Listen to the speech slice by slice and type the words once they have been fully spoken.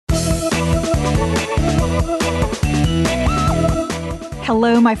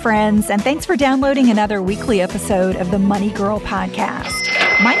Hello, my friends, and thanks for downloading another weekly episode of the Money Girl podcast.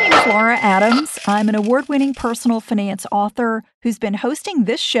 My name is Laura Adams. I'm an award-winning personal finance author who's been hosting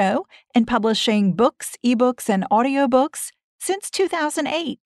this show and publishing books, ebooks, and audiobooks since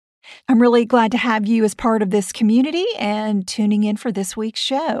 2008. I'm really glad to have you as part of this community and tuning in for this week's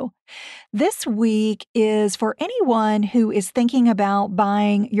show. This week is for anyone who is thinking about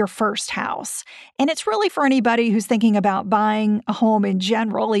buying your first house. And it's really for anybody who's thinking about buying a home in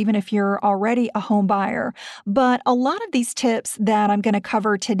general, even if you're already a home buyer. But a lot of these tips that I'm going to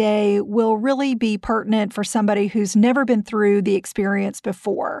cover today will really be pertinent for somebody who's never been through the experience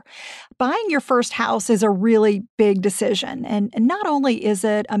before. Buying your first house is a really big decision. And not only is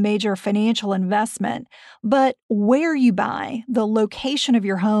it a major financial investment, but where you buy, the location of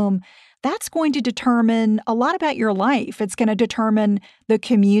your home, that's going to determine a lot about your life. It's going to determine the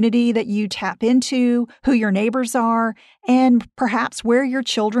community that you tap into, who your neighbors are, and perhaps where your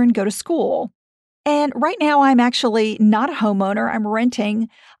children go to school. And right now, I'm actually not a homeowner. I'm renting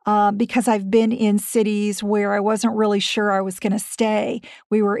because I've been in cities where I wasn't really sure I was going to stay.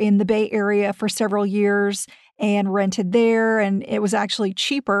 We were in the Bay Area for several years and rented there, and it was actually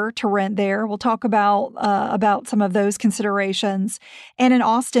cheaper to rent there. We'll talk about some of those considerations. And in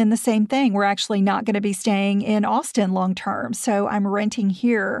Austin, the same thing. We're actually not going to be staying in Austin long term, so I'm renting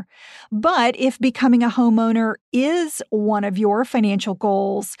here. But if becoming a homeowner is one of your financial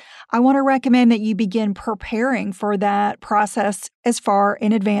goals, I want to recommend that you begin preparing for that process as far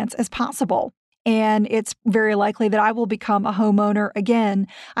in advance as possible. And it's very likely that I will become a homeowner again.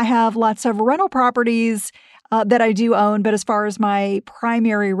 I have lots of rental properties that I do own, but as far as my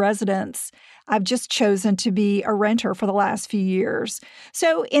primary residence, I've just chosen to be a renter for the last few years.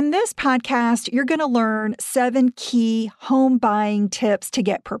 So in this podcast, you're going to learn 7 key home buying tips to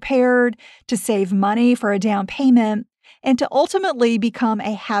get prepared, to save money for a down payment, and to ultimately become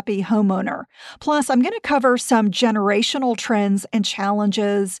a happy homeowner. Plus, I'm going to cover some generational trends and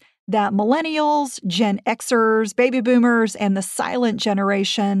challenges that millennials, Gen Xers, baby boomers, and the silent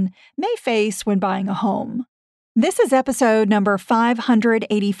generation may face when buying a home. This is episode number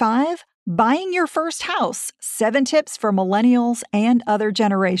 585, Buying Your First House, 7 Tips for Millennials and Other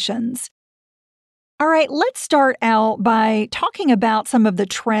Generations. All right, let's start out by talking about some of the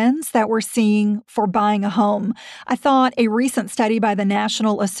trends that we're seeing for buying a home. I thought a recent study by the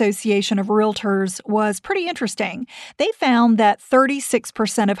National Association of Realtors was pretty interesting. They found that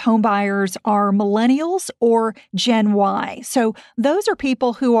 36% of home buyers are millennials or Gen Y. So those are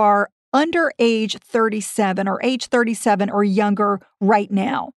people who are under age 37 or age 37 or younger right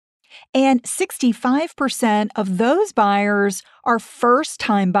now. And 65% of those buyers are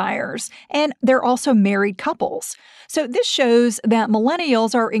first-time buyers, and they're also married couples. So this shows that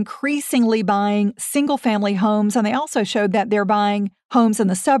millennials are increasingly buying single-family homes, and they also showed that they're buying homes in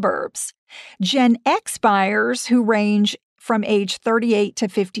the suburbs. Gen X buyers, who range from age 38 to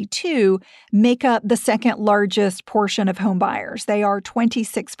 52, make up the second largest portion of home buyers. They are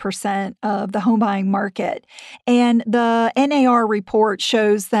 26% of the home buying market. And the NAR report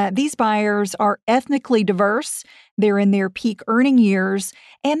shows that these buyers are ethnically diverse, they're in their peak earning years,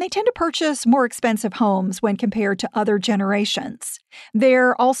 and they tend to purchase more expensive homes when compared to other generations.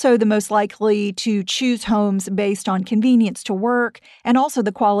 They're also the most likely to choose homes based on convenience to work and also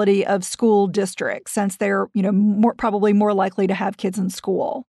the quality of school districts, since they're, probably more likely to have kids in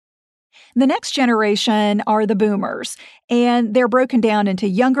school. The next generation are the boomers, and they're broken down into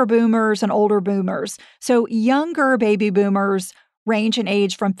younger boomers and older boomers. So younger baby boomers range in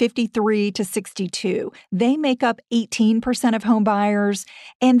age from 53 to 62. They make up 18% of home buyers,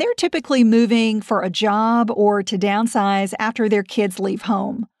 and they're typically moving for a job or to downsize after their kids leave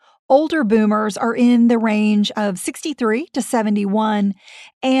home. Older boomers are in the range of 63 to 71,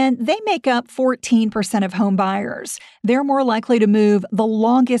 and they make up 14% of home buyers. They're more likely to move the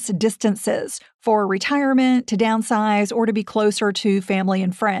longest distances for retirement, to downsize, or to be closer to family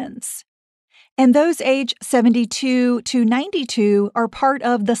and friends. And those age 72 to 92 are part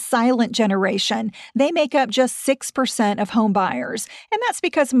of the silent generation. They make up just 6% of home buyers. And that's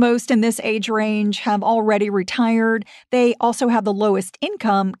because most in this age range have already retired. They also have the lowest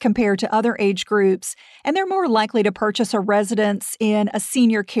income compared to other age groups. And they're more likely to purchase a residence in a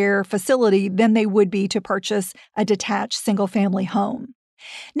senior care facility than they would be to purchase a detached single-family home.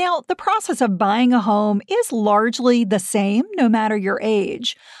 Now, the process of buying a home is largely the same no matter your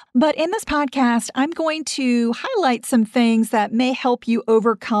age. But in this podcast, I'm going to highlight some things that may help you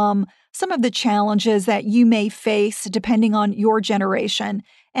overcome some of the challenges that you may face depending on your generation,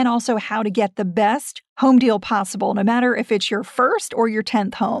 and also how to get the best home deal possible, no matter if it's your first or your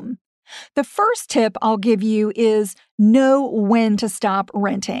 10th home. The first tip I'll give you is know when to stop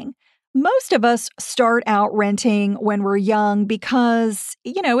renting. Most of us start out renting when we're young because,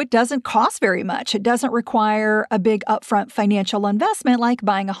 it doesn't cost very much. It doesn't require a big upfront financial investment like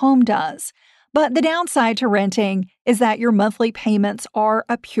buying a home does. But the downside to renting is that your monthly payments are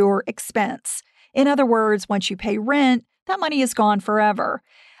a pure expense. In other words, once you pay rent, that money is gone forever.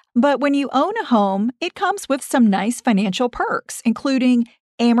 But when you own a home, it comes with some nice financial perks, including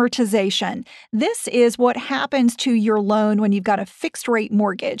amortization. This is what happens to your loan when you've got a fixed rate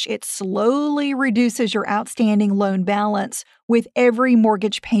mortgage. It slowly reduces your outstanding loan balance with every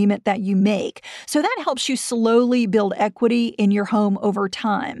mortgage payment that you make. So that helps you slowly build equity in your home over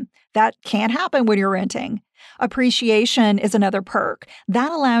time. That can't happen when you're renting. Appreciation is another perk.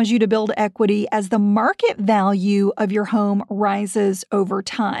 That allows you to build equity as the market value of your home rises over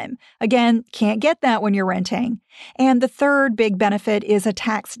time. Again, can't get that when you're renting. And the third big benefit is a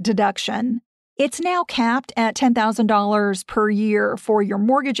tax deduction. It's now capped at $10,000 per year for your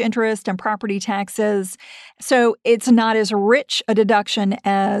mortgage interest and property taxes. So it's not as rich a deduction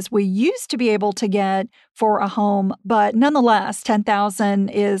as we used to be able to get for a home, but nonetheless,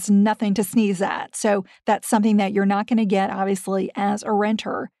 $10,000 is nothing to sneeze at. So that's something that you're not going to get, obviously, as a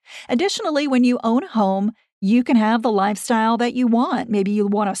renter. Additionally, when you own a home, you can have the lifestyle that you want. Maybe you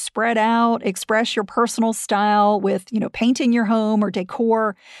want to spread out, express your personal style with, painting your home or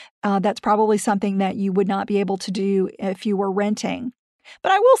decor. That's probably something that you would not be able to do if you were renting.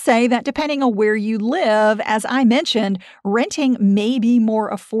 But I will say that depending on where you live, as I mentioned, renting may be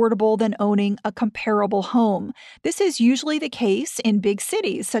more affordable than owning a comparable home. This is usually the case in big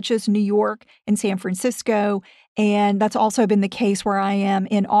cities such as New York and San Francisco. And that's also been the case where I am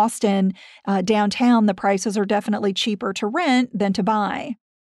in Austin. Downtown, the prices are definitely cheaper to rent than to buy.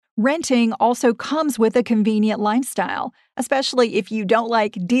 Renting also comes with a convenient lifestyle, especially if you don't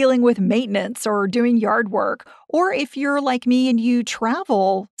like dealing with maintenance or doing yard work, or if you're like me and you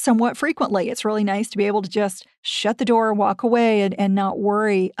travel somewhat frequently. It's really nice to be able to just shut the door, walk away, and not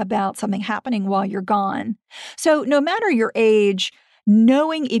worry about something happening while you're gone. So no matter your age,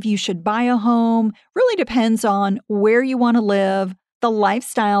 knowing if you should buy a home really depends on where you want to live, the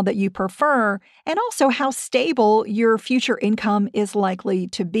lifestyle that you prefer, and also how stable your future income is likely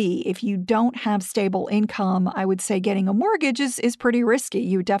to be. If you don't have stable income, I would say getting a mortgage is pretty risky.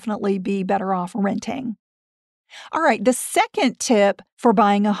 You would definitely be better off renting. All right, the second tip for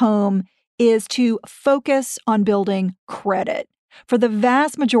buying a home is to focus on building credit. For the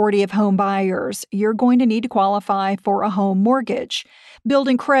vast majority of home buyers, you're going to need to qualify for a home mortgage.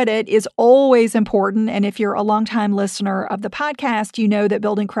 Building credit is always important, and if you're a longtime listener of the podcast, you know that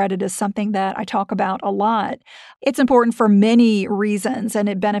building credit is something that I talk about a lot. It's important for many reasons, and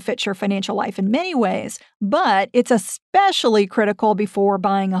it benefits your financial life in many ways, but it's especially critical before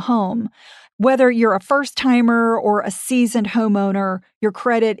buying a home. Whether you're a first-timer or a seasoned homeowner, your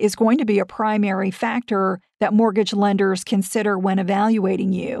credit is going to be a primary factor that mortgage lenders consider when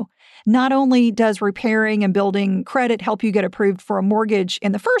evaluating you. Not only does repairing and building credit help you get approved for a mortgage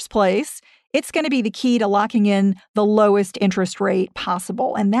in the first place, it's going to be the key to locking in the lowest interest rate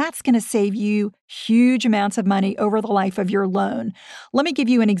possible, and that's going to save you huge amounts of money over the life of your loan. Let me give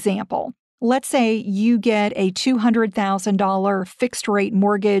you an example. Let's say you get a $200,000 fixed rate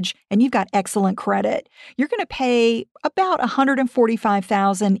mortgage and you've got excellent credit. You're going to pay about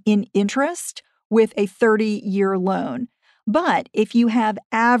 $145,000 in interest with a 30-year loan. But if you have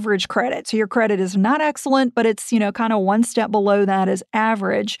average credit, so your credit is not excellent, but it's, kind of one step below that is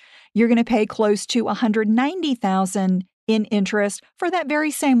average, you're going to pay close to $190,000 in interest for that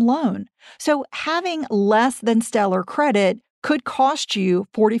very same loan. So having less than stellar credit could cost you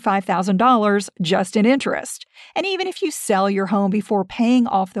 $45,000 just in interest. And even if you sell your home before paying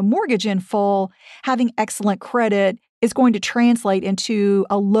off the mortgage in full, having excellent credit is going to translate into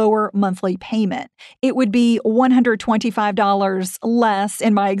a lower monthly payment. It would be $125 less,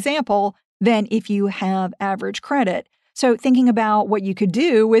 in my example, than if you have average credit. So thinking about what you could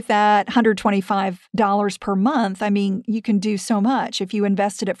do with that $125 per month, you can do so much. If you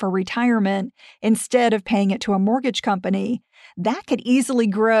invested it for retirement instead of paying it to a mortgage company, that could easily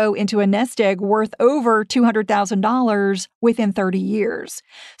grow into a nest egg worth over $200,000 within 30 years.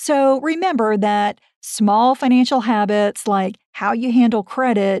 So remember that small financial habits like how you handle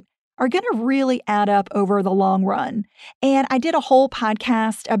credit are going to really add up over the long run. And I did a whole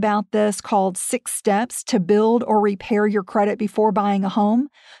podcast about this called 6 Steps to Build or Repair Your Credit Before Buying a Home.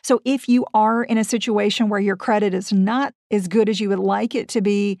 So if you are in a situation where your credit is not as good as you would like it to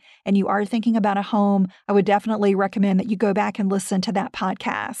be, and you are thinking about a home, I would definitely recommend that you go back and listen to that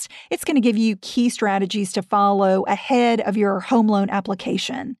podcast. It's going to give you key strategies to follow ahead of your home loan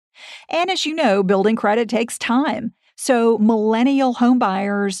application. And as you know, building credit takes time. So millennial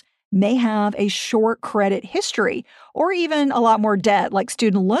homebuyers may have a short credit history or even a lot more debt, like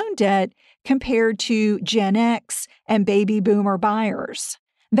student loan debt, compared to Gen X and baby boomer buyers.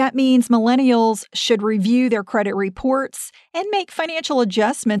 That means millennials should review their credit reports and make financial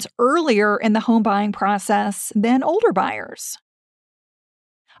adjustments earlier in the home buying process than older buyers.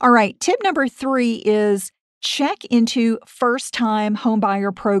 All right, tip number 3 is check into first-time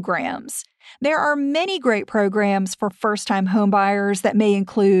homebuyer programs. There are many great programs for first-time homebuyers that may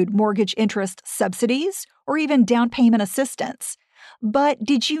include mortgage interest subsidies or even down payment assistance. But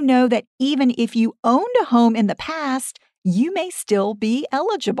did you know that even if you owned a home in the past, you may still be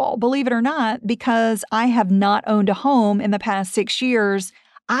eligible? Believe it or not, because I have not owned a home in the past 6 years,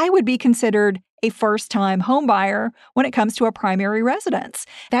 I would be considered a first-time homebuyer when it comes to a primary residence.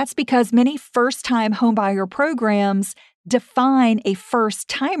 That's because many first-time homebuyer programs define a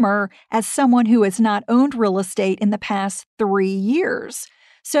first-timer as someone who has not owned real estate in the past 3 years.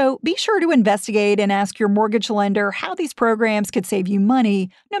 So be sure to investigate and ask your mortgage lender how these programs could save you money,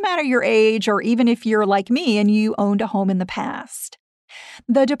 no matter your age or even if you're like me and you owned a home in the past.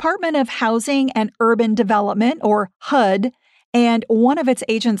 The Department of Housing and Urban Development, or HUD, and one of its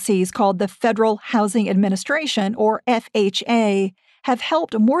agencies called the Federal Housing Administration, or FHA, have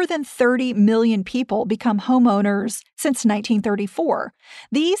helped more than 30 million people become homeowners since 1934.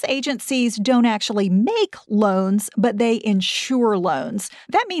 These agencies don't actually make loans, but they insure loans.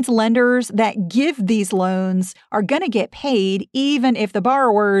 That means lenders that give these loans are going to get paid even if the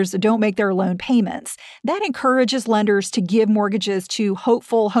borrowers don't make their loan payments. That encourages lenders to give mortgages to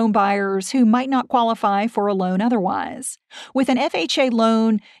hopeful homebuyers who might not qualify for a loan otherwise. With an FHA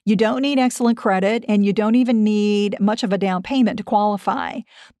loan, you don't need excellent credit and you don't even need much of a down payment to qualify.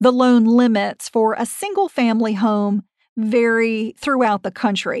 The loan limits for a single-family home vary throughout the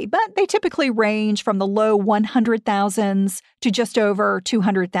country, but they typically range from the low 100,000s to just over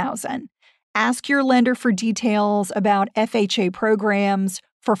 200,000. Ask your lender for details about FHA programs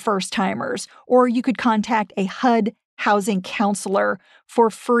for first-timers, or you could contact a HUD housing counselor for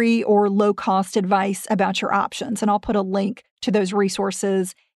free or low-cost advice about your options. And I'll put a link to those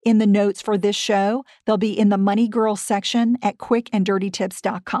resources in the notes for this show. They'll be in the Money Girl section at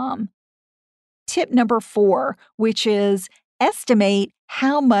quickanddirtytips.com. Tip number 4, which is estimate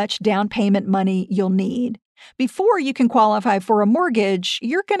how much down payment money you'll need. Before you can qualify for a mortgage,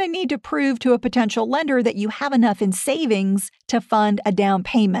 you're going to need to prove to a potential lender that you have enough in savings to fund a down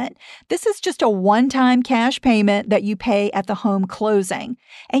payment. This is just a one-time cash payment that you pay at the home closing.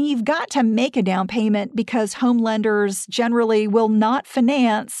 And you've got to make a down payment because home lenders generally will not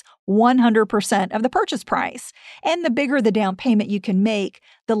finance 100% of the purchase price. And the bigger the down payment you can make,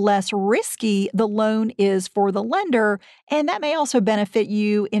 the less risky the loan is for the lender, and that may also benefit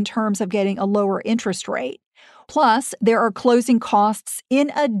you in terms of getting a lower interest rate. Plus, there are closing costs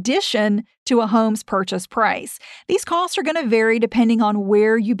in addition to a home's purchase price. These costs are going to vary depending on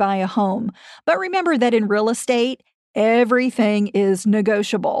where you buy a home. But remember that in real estate, everything is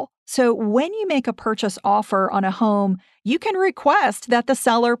negotiable. So when you make a purchase offer on a home, you can request that the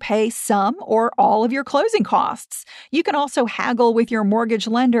seller pay some or all of your closing costs. You can also haggle with your mortgage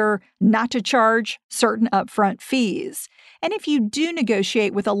lender not to charge certain upfront fees. And if you do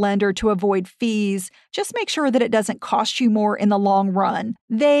negotiate with a lender to avoid fees, just make sure that it doesn't cost you more in the long run.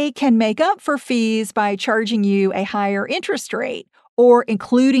 They can make up for fees by charging you a higher interest rate or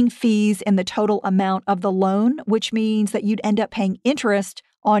including fees in the total amount of the loan, which means that you'd end up paying interest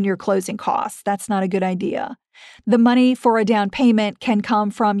on your closing costs. That's not a good idea. The money for a down payment can come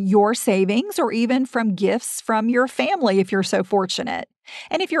from your savings or even from gifts from your family if you're so fortunate.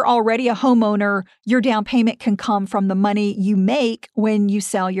 And if you're already a homeowner, your down payment can come from the money you make when you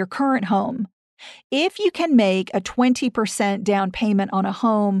sell your current home. If you can make a 20% down payment on a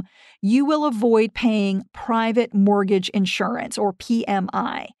home, you will avoid paying private mortgage insurance, or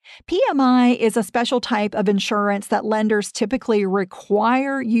PMI. PMI is a special type of insurance that lenders typically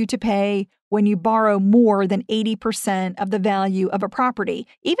require you to pay when you borrow more than 80% of the value of a property,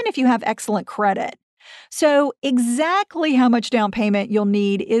 even if you have excellent credit. So exactly how much down payment you'll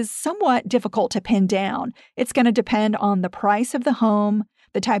need is somewhat difficult to pin down. It's going to depend on the price of the home,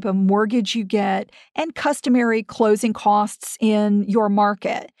 the type of mortgage you get, and customary closing costs in your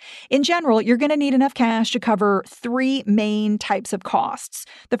market. In general, you're going to need enough cash to cover 3 main types of costs.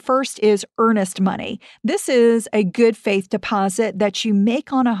 The first is earnest money. This is a good faith deposit that you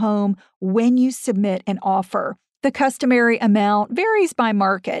make on a home when you submit an offer. The customary amount varies by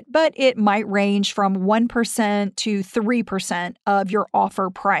market, but it might range from 1% to 3% of your offer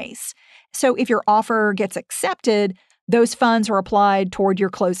price. So if your offer gets accepted, Those funds are applied toward your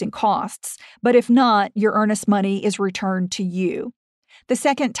closing costs, but if not, your earnest money is returned to you. The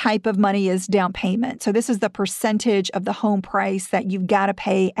second type of money is down payment. So this is the percentage of the home price that you've got to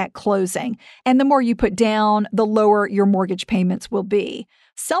pay at closing. And the more you put down, the lower your mortgage payments will be.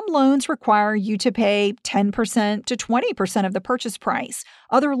 Some loans require you to pay 10% to 20% of the purchase price.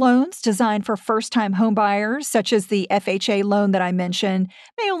 Other loans designed for first-time homebuyers, such as the FHA loan that I mentioned,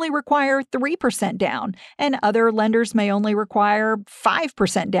 may only require 3% down, and other lenders may only require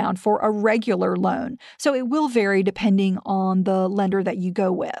 5% down for a regular loan. So it will vary depending on the lender that you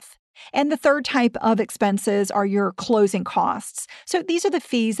go with. And the third type of expenses are your closing costs. So these are the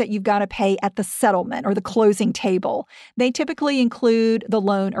fees that you've got to pay at the settlement or the closing table. They typically include the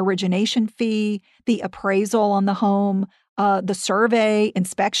loan origination fee, the appraisal on the home, the survey,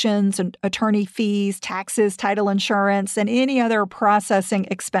 inspections, and attorney fees, taxes, title insurance, and any other processing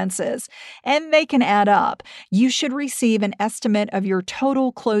expenses. And they can add up. You should receive an estimate of your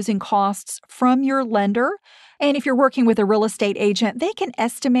total closing costs from your lender. And if you're working with a real estate agent, they can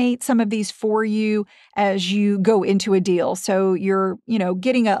estimate some of these for you as you go into a deal. So you're,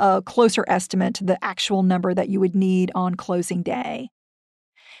 getting a closer estimate to the actual number that you would need on closing day.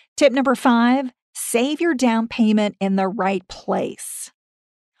 Tip number 5, save your down payment in the right place.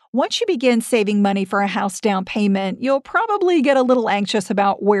 Once you begin saving money for a house down payment, you'll probably get a little anxious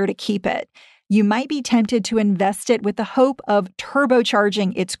about where to keep it. You might be tempted to invest it with the hope of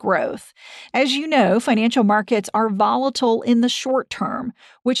turbocharging its growth. As you know, financial markets are volatile in the short term,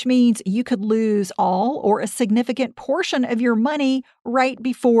 which means you could lose all or a significant portion of your money right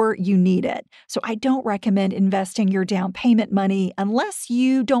before you need it. So I don't recommend investing your down payment money unless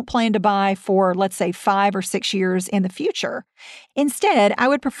you don't plan to buy for, let's say, 5 or 6 years in the future. Instead, I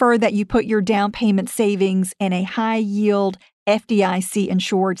would prefer that you put your down payment savings in a high-yield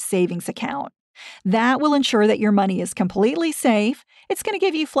FDIC-insured savings account. That will ensure that your money is completely safe. It's going to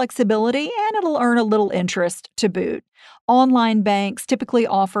give you flexibility and it'll earn a little interest to boot. Online banks typically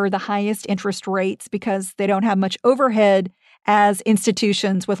offer the highest interest rates because they don't have much overhead as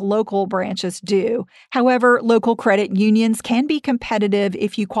institutions with local branches do. However, local credit unions can be competitive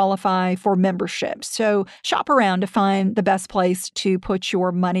if you qualify for membership. So shop around to find the best place to put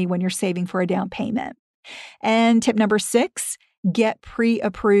your money when you're saving for a down payment. And tip number 6, get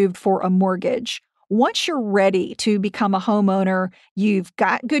pre-approved for a mortgage. Once you're ready to become a homeowner, you've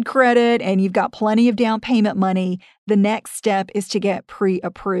got good credit and you've got plenty of down payment money, the next step is to get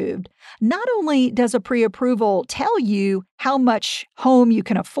pre-approved. Not only does a pre-approval tell you how much home you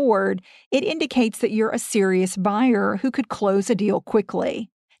can afford, it indicates that you're a serious buyer who could close a deal quickly.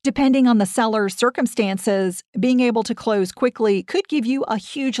 Depending on the seller's circumstances, being able to close quickly could give you a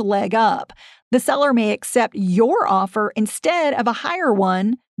huge leg up. The seller may accept your offer instead of a higher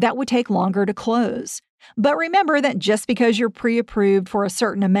one that would take longer to close. But remember that just because you're pre-approved for a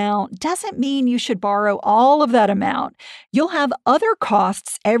certain amount doesn't mean you should borrow all of that amount. You'll have other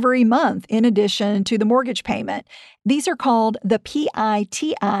costs every month in addition to the mortgage payment. These are called the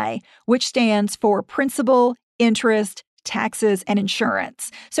PITI, which stands for principal, interest, taxes, and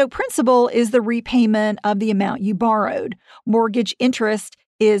insurance. So principal is the repayment of the amount you borrowed. Mortgage interest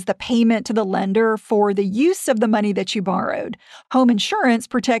is the payment to the lender for the use of the money that you borrowed. Home insurance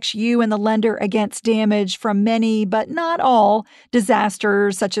protects you and the lender against damage from many, but not all,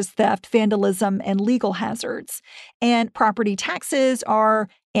 disasters such as theft, vandalism, and legal hazards. And property taxes are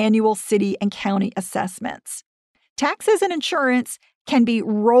annual city and county assessments. Taxes and insurance can be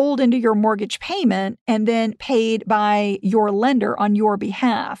rolled into your mortgage payment and then paid by your lender on your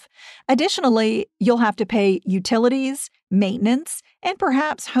behalf. Additionally, you'll have to pay utilities, maintenance, and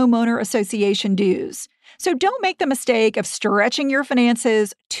perhaps homeowner association dues. So don't make the mistake of stretching your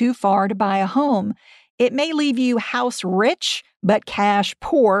finances too far to buy a home. It may leave you house rich, but cash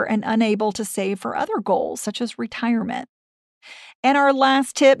poor and unable to save for other goals, such as retirement. And our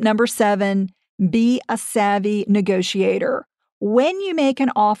last tip, number 7, be a savvy negotiator. When you make an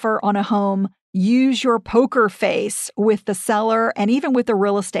offer on a home, use your poker face with the seller and even with the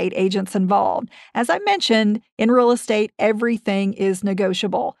real estate agents involved. As I mentioned, in real estate, everything is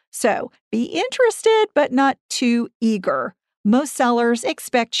negotiable. So be interested, but not too eager. Most sellers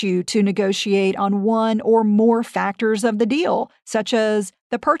expect you to negotiate on one or more factors of the deal, such as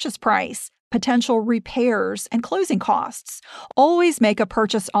the purchase price, potential repairs, and closing costs. Always make a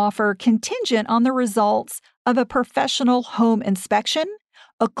purchase offer contingent on the results of a professional home inspection,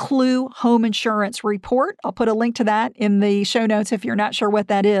 a Clue home insurance report. I'll put a link to that in the show notes if you're not sure what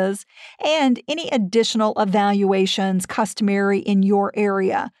that is, and any additional evaluations customary in your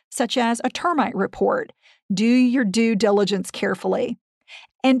area, such as a termite report. Do your due diligence carefully.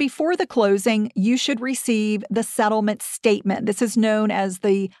 And before the closing, you should receive the settlement statement. This is known as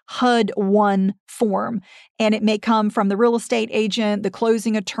the HUD-1 form, and it may come from the real estate agent, the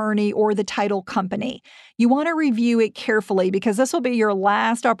closing attorney, or the title company. You want to review it carefully because this will be your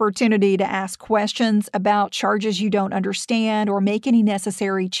last opportunity to ask questions about charges you don't understand or make any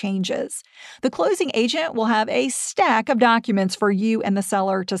necessary changes. The closing agent will have a stack of documents for you and the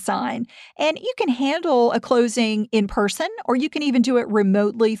seller to sign, and you can handle a closing in person or you can even do it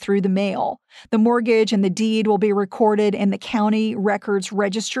remotely through the mail. The mortgage and the deed will be recorded in the county records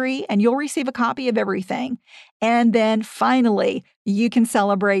registry, and you'll receive a copy of everything. And then finally, you can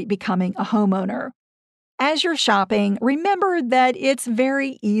celebrate becoming a homeowner. As you're shopping, remember that it's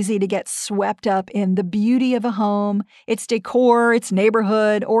very easy to get swept up in the beauty of a home, its decor, its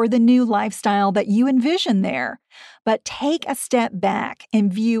neighborhood, or the new lifestyle that you envision there. But take a step back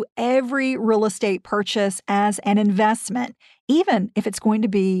and view every real estate purchase as an investment, even if it's going to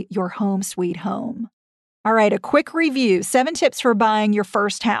be your home sweet home. All right, a quick review. 7 tips for buying your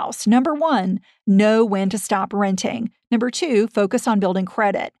first house. Number 1, know when to stop renting. Number 2, focus on building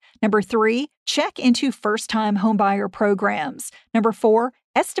credit. Number 3, check into first-time homebuyer programs. Number 4,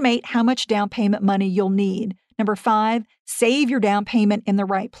 estimate how much down payment money you'll need. Number 5, save your down payment in the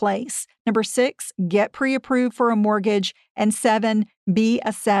right place. Number 6, get pre-approved for a mortgage. And 7, be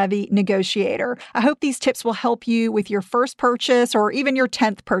a savvy negotiator. I hope these tips will help you with your first purchase or even your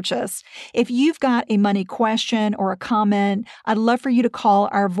 10th purchase. If you've got a money question or a comment, I'd love for you to call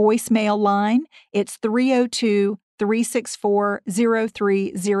our voicemail line. It's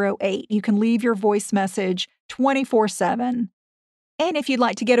 302-364-0308. You can leave your voice message 24/7. And if you'd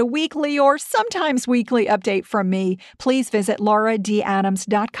like to get a weekly or sometimes weekly update from me, please visit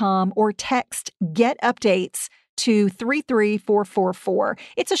lauradadams.com or text Get Updates to 33444.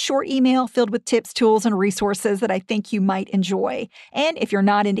 It's a short email filled with tips, tools, and resources that I think you might enjoy. And if you're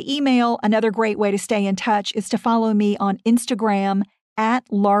not into email, another great way to stay in touch is to follow me on Instagram at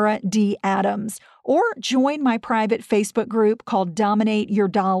Laura D. Adams, or join my private Facebook group called Dominate Your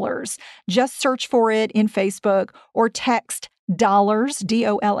Dollars. Just search for it in Facebook or text dollars,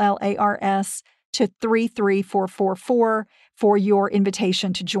 DOLLARS, to 33444 for your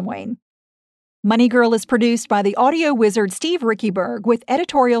invitation to join. Money Girl is produced by the audio wizard Steve Rickyberg with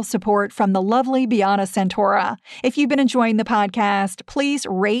editorial support from the lovely Biana Santora. If you've been enjoying the podcast, please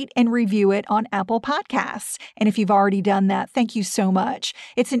rate and review it on Apple Podcasts. And if you've already done that, thank you so much.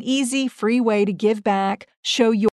 It's an easy, free way to give back, show your